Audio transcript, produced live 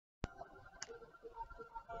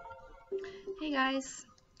Hey guys,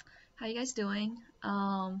 how you guys doing?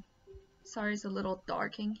 Sorry it's a little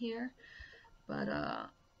dark in here, but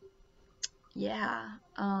yeah.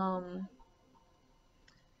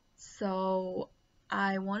 So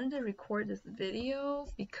I wanted to record this video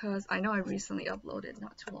because I know I recently uploaded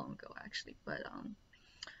not too long ago actually, but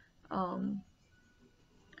um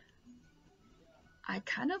I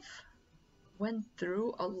kind of went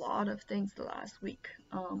through a lot of things the last week.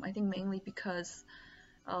 I think mainly because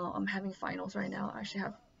I'm having finals right now. I actually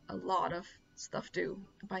have a lot of stuff due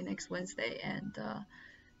by next Wednesday, and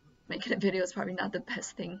making a video is probably not the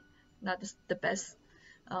best thing, not the best,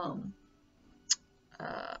 um,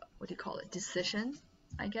 what do you call it, decision,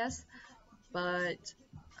 I guess. But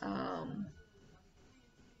um,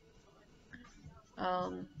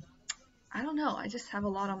 um, I don't know. I just have a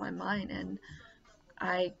lot on my mind, and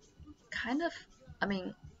I kind of, I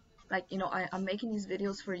mean, like I'm making these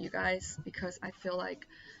videos for you guys because I feel like,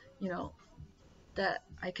 you know, that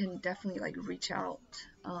I can definitely like reach out,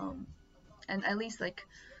 um, and at least like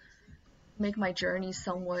make my journey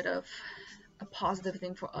somewhat of a positive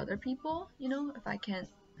thing for other people. If I can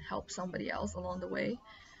help somebody else along the way.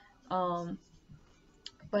 Um,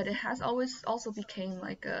 but it has always also became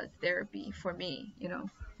like a therapy for me,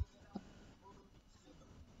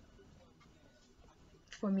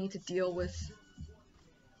 for me to deal with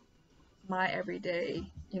my everyday,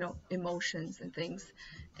 emotions and things.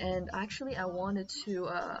 And actually, I wanted to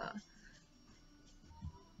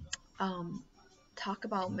um, talk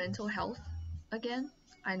about mental health again.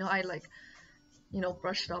 I know I like,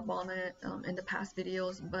 brushed up on it in the past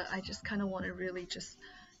videos, but I just kind of want to really just,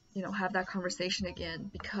 have that conversation again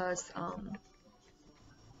because,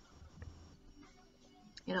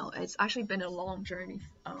 it's actually been a long journey.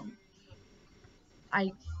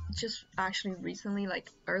 I just actually recently, like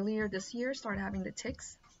earlier this year, started having the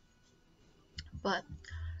tics. But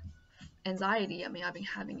anxiety, I mean, I've been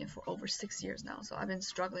having it for over 6 years now. So I've been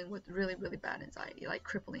struggling with really, really bad anxiety, like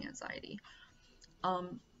crippling anxiety.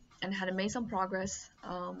 Um, and had made some progress,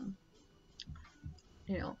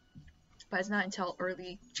 you know, but it's not until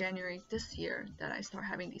early January this year that I start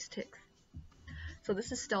having these tics. So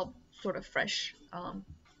this is still sort of fresh.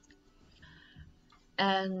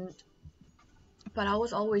 And, but I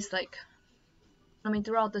was always like, I mean,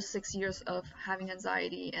 throughout the 6 years of having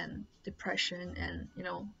anxiety and depression, and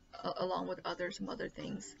along with some other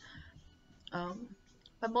things, um,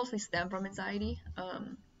 but mostly stem from anxiety.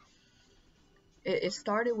 It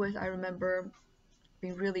started with, I remember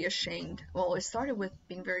being really ashamed. Well, it started with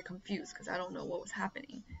being very confused because I don't know what was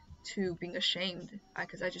happening, to being ashamed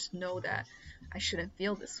because I just know that I shouldn't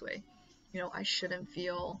feel this way. I shouldn't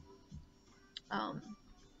feel um,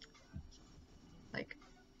 like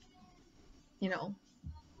you know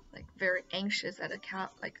like very anxious at a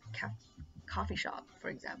coffee shop, for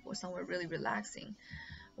example, somewhere really relaxing,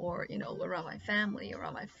 or around my family,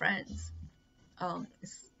 around my friends.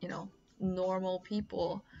 It's, normal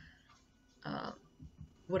people uh,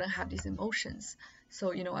 wouldn't have these emotions.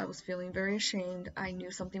 So I was feeling very ashamed. I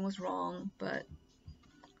knew something was wrong, but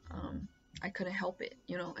um, I couldn't help it.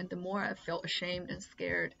 And the more I felt ashamed and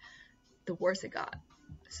scared, the worse it got.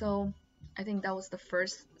 So I think that was the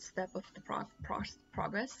first step of the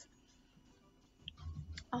progress.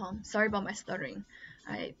 Sorry about my stuttering.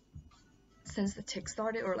 I Since the tick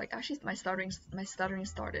started, or like actually my stuttering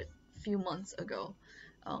started a few months ago.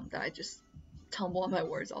 That I just tumble on my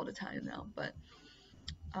words all the time now. But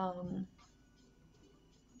um,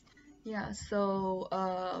 yeah, so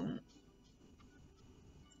I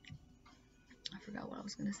forgot what I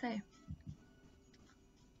was gonna say.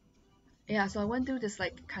 Yeah, so I went through this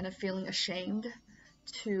like kind of feeling ashamed,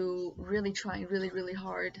 to really trying really really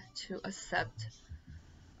hard to accept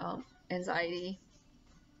anxiety.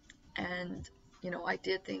 And I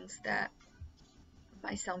did things that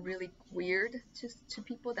might sound really weird to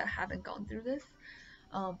people that haven't gone through this.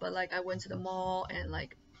 But like I went to the mall and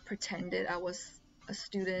like pretended I was a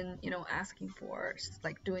student, asking for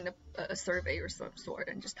like doing a survey or some sort,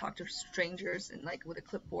 and just talk to strangers and like with a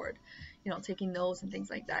clipboard, taking notes and things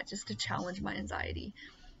like that, just to challenge my anxiety.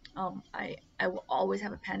 I will always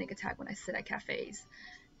have a panic attack when I sit at cafes,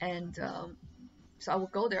 and so I will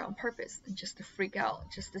go there on purpose and just to freak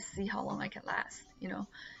out, just to see how long I can last, and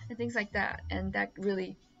things like that. And that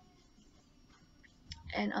really,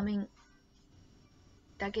 and I mean,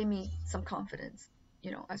 that gave me some confidence,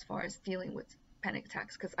 as far as dealing with panic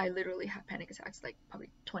attacks, because I literally have panic attacks like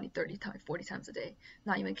probably 20, 30 times, 40 times a day.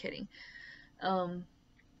 Not even kidding. Um,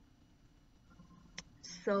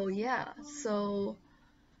 so yeah, so,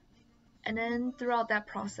 and then throughout that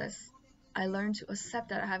process, I learned to accept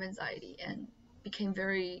that I have anxiety, and became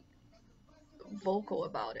very vocal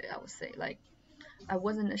about it, I would say. Like, I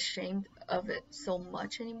wasn't ashamed of it so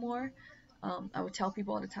much anymore. I would tell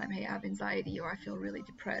people all the time, hey, I have anxiety, or I feel really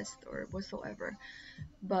depressed, or whatsoever.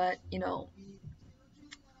 But,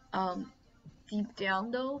 um, deep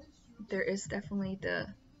down though, there is definitely the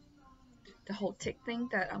whole tick thing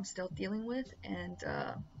that I'm still dealing with. And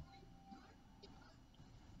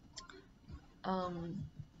um,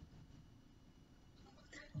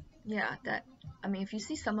 yeah, that, I mean, if you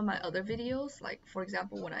see some of my other videos, like for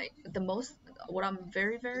example, what I'm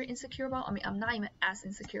very, very insecure about, I mean, I'm not even as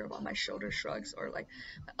insecure about my shoulder shrugs or like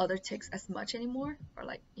my other ticks as much anymore, or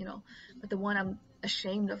like, but the one I'm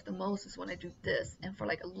ashamed of the most is when I do this, and for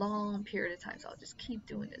like a long period of time, so I'll just keep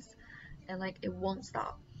doing this, and like it won't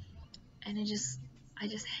stop. And I just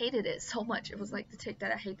hated it so much. It was like the tick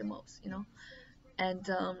that I hate the most. And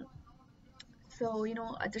so,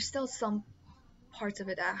 there's still some parts of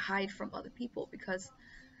it that I hide from other people because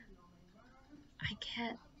I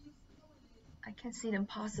can't I can't see them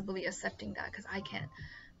possibly accepting that, because I can't.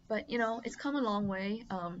 But it's come a long way.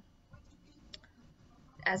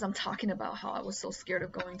 As I'm talking about how I was so scared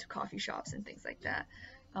of going to coffee shops and things like that,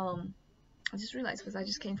 um, I just realized, because I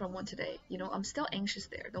just came from one today. I'm still anxious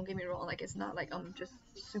there. Don't get me wrong. Like, it's not like I'm just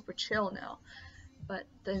super chill now, but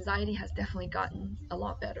the anxiety has definitely gotten a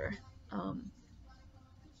lot better. Um,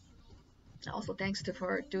 Also, thanks to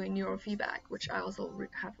for doing neurofeedback, which I also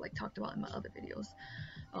have like talked about in my other videos.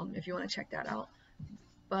 If you want to check that out.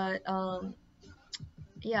 But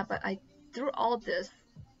yeah, but through all of this,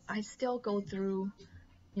 I still go through,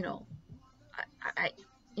 you know, I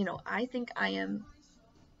I think I am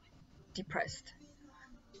depressed,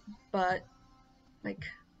 but like,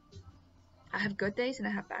 I have good days and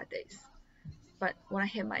I have bad days. But when I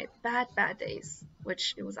hit my bad days,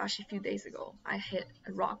 which it was actually a few days ago, I hit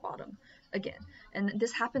a rock bottom again. And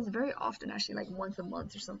this happens very often, actually, like once a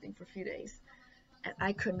month or something for a few days. And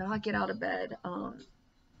I could not get out of bed. I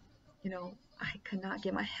could not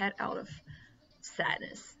get my head out of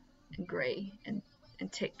sadness and gray and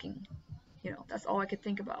ticking. That's all I could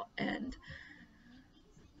think about. And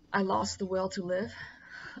I lost the will to live.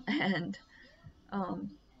 And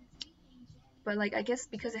um, but like, I guess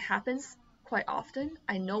because it happens quite often,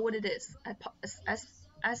 I know what it is.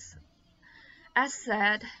 As as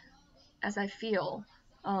sad as I feel,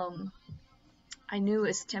 um, I knew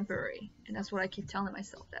it's temporary, and that's what I keep telling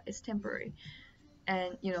myself, that it's temporary.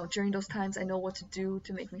 And during those times, I know what to do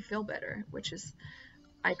to make me feel better, which is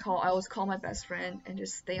I always call my best friend and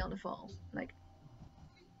just stay on the phone, like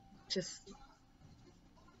just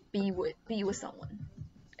be with someone,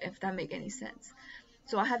 if that make any sense.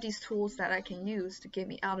 So I have these tools that I can use to get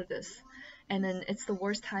me out of this. And then it's the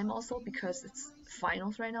worst time also because it's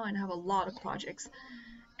finals right now and I have a lot of projects.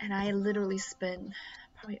 And I literally spend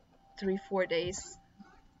probably 3-4 days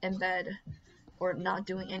in bed or not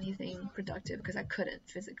doing anything productive because I couldn't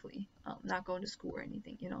physically, not going to school or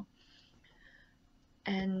anything.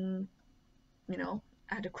 And,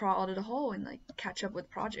 I had to crawl out of the hole and like catch up with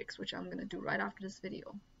projects, which I'm gonna do right after this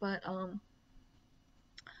video. But I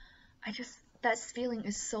just that feeling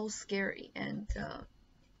is so scary, and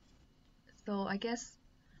so I guess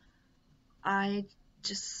I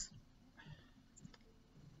just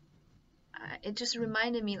it just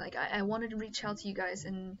reminded me, like, I wanted to reach out to you guys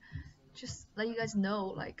and just let you guys know,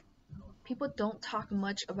 like, people don't talk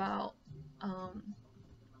much about um,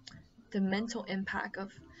 the mental impact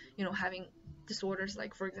of having disorders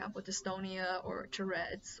like, for example, dystonia or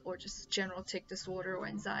Tourette's or just general tic disorder or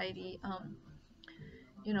anxiety.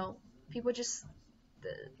 You know, people just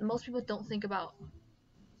most people don't think about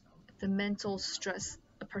the mental stress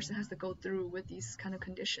a person has to go through with these kind of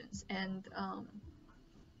conditions. And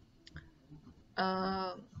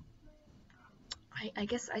uh, I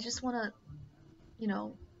guess I just want to,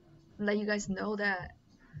 let you guys know that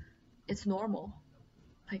it's normal.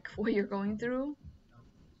 Like, what you're going through,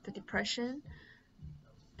 the depression,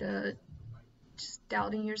 the just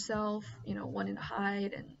doubting yourself, wanting to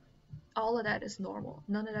hide, and all of that is normal.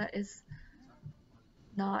 None of that is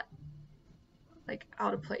not like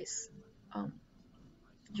out of place. Um,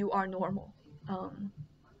 you are normal. Um,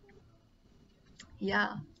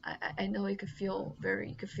 yeah, I know you could feel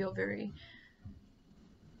very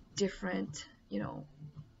different.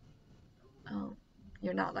 Um,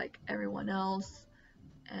 you're not like everyone else,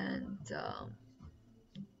 and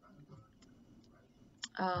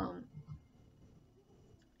um,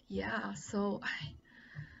 yeah. So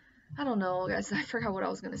I don't know, guys. I forgot what I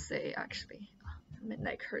was gonna say actually. My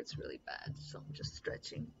neck hurts really bad, so I'm just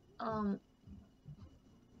stretching. Um,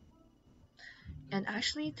 and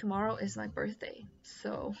actually tomorrow is my birthday,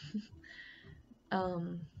 so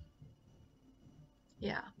um,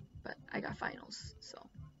 yeah. but I got finals, so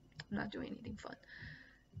I'm not doing anything fun.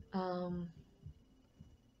 Um,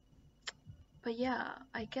 but yeah,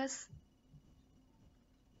 I guess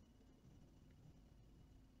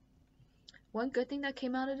one good thing that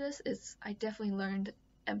came out of this is I definitely learned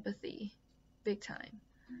empathy big time.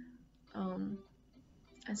 Um,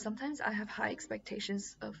 and sometimes I have high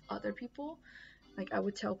expectations of other people. Like I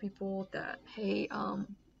would tell people that, hey, I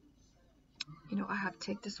have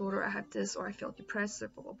tic disorder, I have this, or I feel depressed, or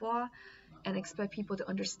blah blah blah, and expect people to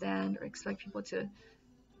understand, or expect people to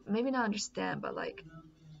maybe not understand, but like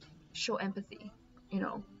show empathy, you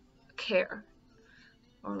know, care,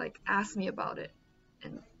 or like ask me about it,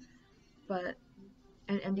 and but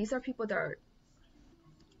and these are people that are,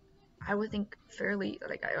 I would think, fairly,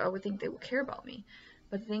 like I would think they would care about me,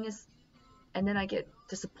 but the thing is, and then I get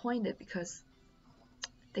disappointed because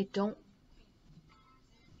they don't,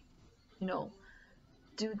 you know,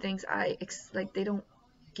 do things like they don't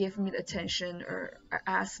give me the attention, or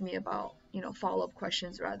ask me about, follow-up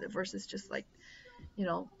questions, rather versus just like, you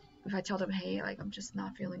know if I tell them, hey, like I'm just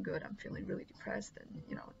not feeling good, I'm feeling really depressed,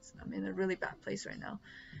 and I'm in a really bad place right now,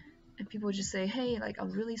 and people just say, hey, like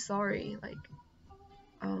I'm really sorry,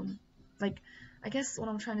 um like I guess what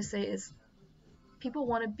I'm trying to say is people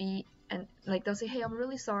want to be, and like they'll say, hey, I'm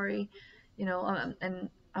really sorry, and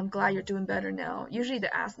I'm glad you're doing better now. Usually they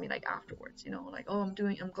ask me like afterwards, like, oh,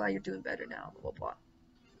 I'm glad you're doing better now, blah blah blah.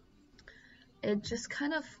 It just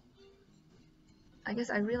kind of, I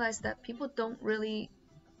guess I realized that people don't really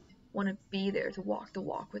want to be there to walk the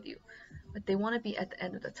walk with you, but they want to be at the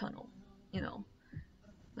end of the tunnel, you know,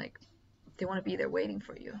 like they want to be there waiting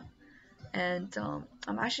for you. And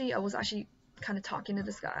I was actually kind of talking to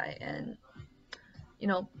this guy, and you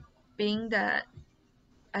know, being that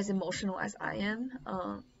as emotional as I am,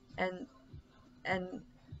 and and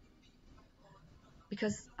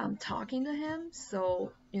because I'm talking to him,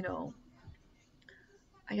 so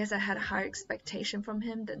I guess I had a higher expectation from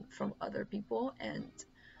him than from other people, and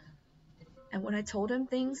when I told him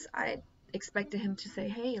things, I expected him to say,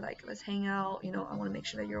 hey, like let's hang out, I want to make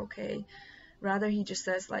sure that you're okay. Rather, he just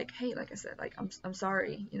says like, hey, like I said, like I'm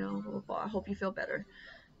sorry, blah, blah, blah. I hope you feel better.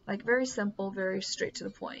 Like very simple, very straight to the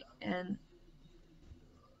point. And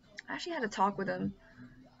I actually had a talk with him.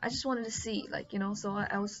 I just wanted to see, like, so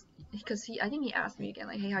I was, because I think he asked me again,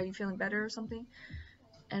 like, hey, how are you feeling, better or something?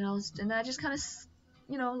 And I just kind of,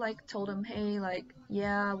 like told him, hey, like,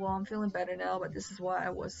 yeah, well, I'm feeling better now, but this is why I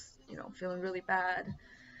was, feeling really bad.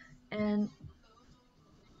 And,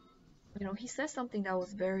 he said something that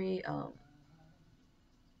was very,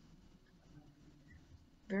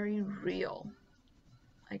 very real,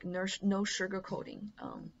 like no sugarcoating.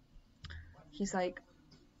 He's like,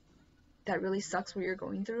 that really sucks what you're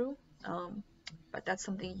going through, but that's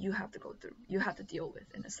something you have to go through, you have to deal with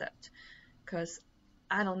and accept, because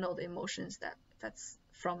I don't know the emotions that's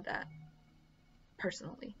from that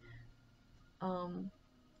personally. um,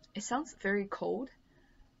 it sounds very cold,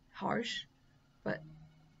 harsh, but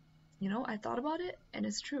I thought about it, and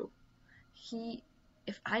it's true. He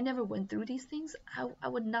If I never went through these things, I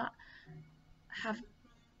would not have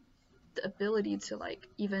the ability to, like,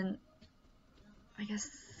 even, I guess,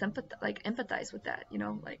 empathize with that,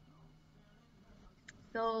 like.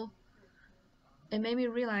 So it made me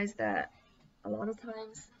realize that a lot of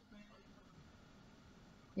times,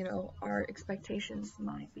 our expectations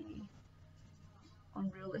might be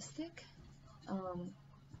unrealistic. Um,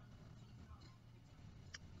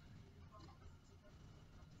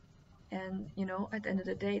 and at the end of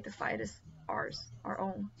the day, the fight is ours, our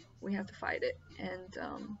own. We have to fight it. And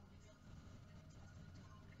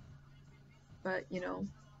but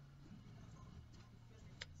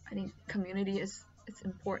I think community is, it's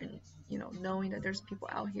important. Knowing that there's people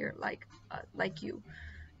out here like you.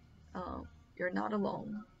 Um, you're not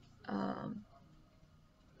alone. Um,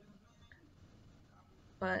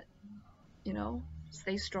 but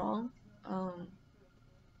stay strong. Um,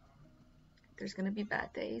 there's gonna be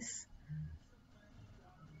bad days,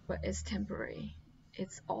 but it's temporary.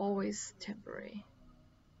 It's always temporary.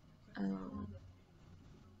 Um,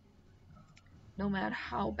 no matter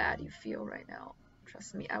how bad you feel right now,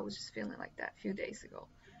 trust me, I was just feeling like that a few days ago.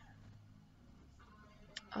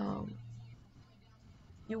 Um,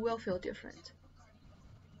 you will feel different.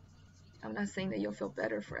 I'm not saying that you'll feel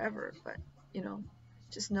better forever, but you know,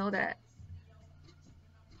 just know that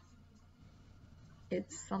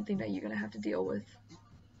it's something that you're gonna have to deal with.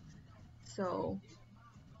 So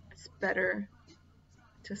it's better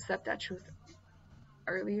to accept that truth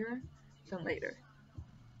earlier than later.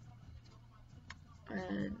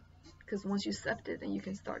 And because once you accept it, then you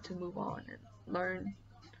can start to move on and learn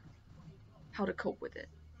how to cope with it.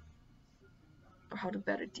 or how to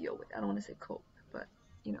better deal with it. I don't want to say cope, but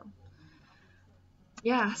you know,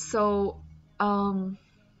 yeah. So um,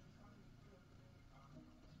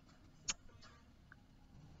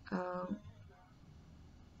 um,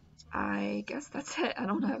 I guess that's it. I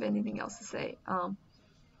don't have anything else to say. Um,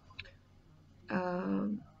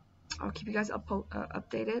 I'll keep you guys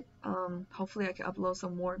updated. Hopefully, I can upload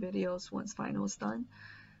some more videos once final is done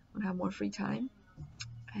when I have more free time.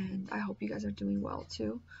 And I hope you guys are doing well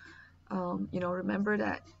too. Remember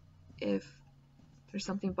that if there's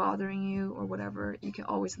something bothering you or whatever, you can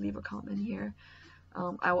always leave a comment here.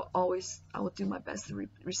 I will do my best to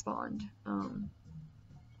respond.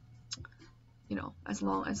 As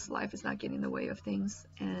long as life is not getting in the way of things.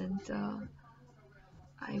 And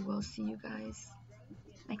I will see you guys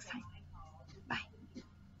next time.